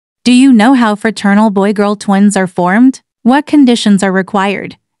Do you know how fraternal boy-girl twins are formed? What conditions are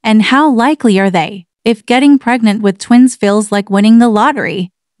required? And how likely are they? If getting pregnant with twins feels like winning the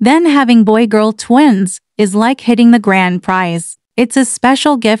lottery, then having boy-girl twins is like hitting the grand prize. It's a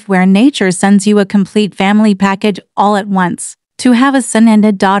special gift where nature sends you a complete family package all at once. To have a son and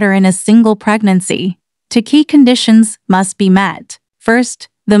a daughter in a single pregnancy, two key conditions must be met. First,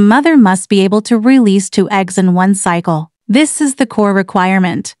 the mother must be able to release 2 eggs in one cycle. This is the core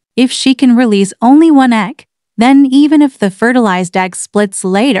requirement. If she can release only 1 egg, then even if the fertilized egg splits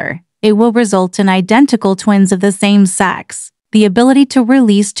later, it will result in identical twins of the same sex. The ability to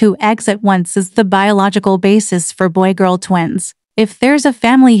release 2 eggs at once is the biological basis for boy-girl twins. If there's a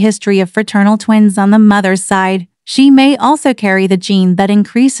family history of fraternal twins on the mother's side, she may also carry the gene that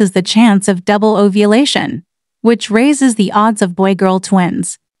increases the chance of double ovulation, which raises the odds of boy-girl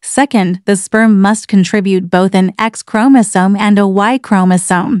twins. Second, the sperm must contribute both an X chromosome and a Y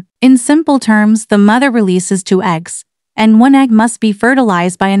chromosome. In simple terms, the mother releases 2 eggs, and 1 egg must be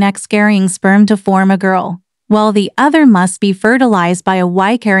fertilized by an X-carrying sperm to form a girl, while the other must be fertilized by a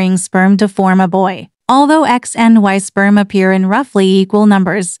Y-carrying sperm to form a boy. Although X and Y sperm appear in roughly equal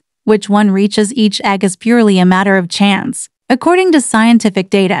numbers, which one reaches each egg is purely a matter of chance. According to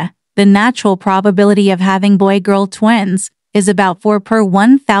scientific data, the natural probability of having boy-girl twins is about 4 per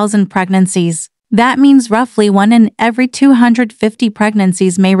 1,000 pregnancies. That means roughly 1 in every 250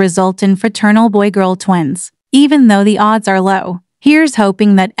 pregnancies may result in fraternal boy-girl twins. Even though the odds are low, here's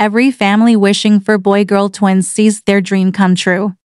hoping that every family wishing for boy-girl twins sees their dream come true.